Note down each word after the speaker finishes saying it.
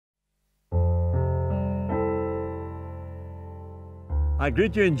I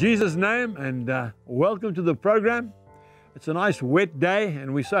greet you in Jesus' name and welcome to the program. It's a nice wet day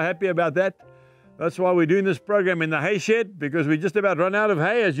and we're so happy about that. That's why we're doing this program in the hay shed, because we just about run out of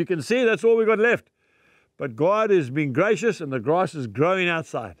hay. As you can see, that's all we got left. But God is being gracious and the grass is growing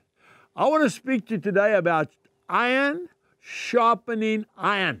outside. I want to speak to you today about iron sharpening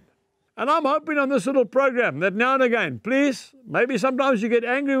iron. And I'm hoping on this little program that now and again, please, maybe sometimes you get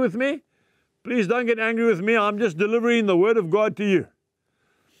angry with me. Please don't get angry with me. I'm just delivering the Word of God to you.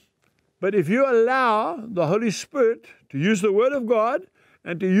 But if you allow the Holy Spirit to use the Word of God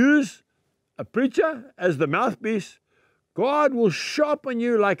and to use a preacher as the mouthpiece, God will sharpen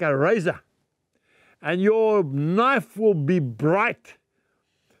you like a razor. And your knife will be bright.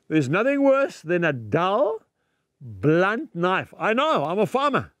 There's nothing worse than a dull, blunt knife. I know, I'm a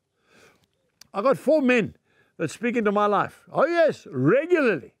farmer. I've got 4 men that speak into my life. Oh yes,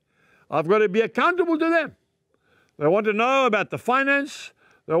 regularly. I've got to be accountable to them. They want to know about the finance.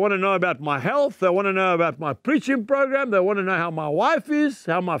 They want to know about my health. They want to know about my preaching program. They want to know how my wife is,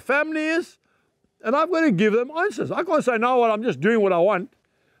 how my family is. And I've got to give them answers. I can't say, no, well, I'm just doing what I want.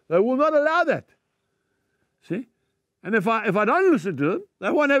 They will not allow that. See? And if I don't listen to them, they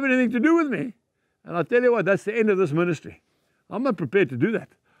won't have anything to do with me. And I'll tell you what, that's the end of this ministry. I'm not prepared to do that.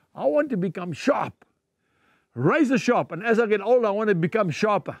 I want to become sharp, razor sharp. And as I get older, I want to become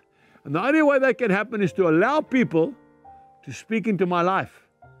sharper. And the only way that can happen is to allow people to speak into my life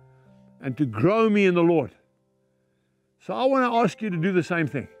and to grow me in the Lord. So I want to ask you to do the same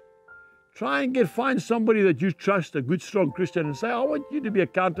thing. Try and find somebody that you trust, a good, strong Christian, and say, I want you to be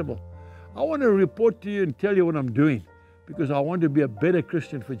accountable. I want to report to you and tell you what I'm doing because I want to be a better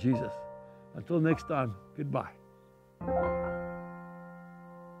Christian for Jesus. Until next time, goodbye.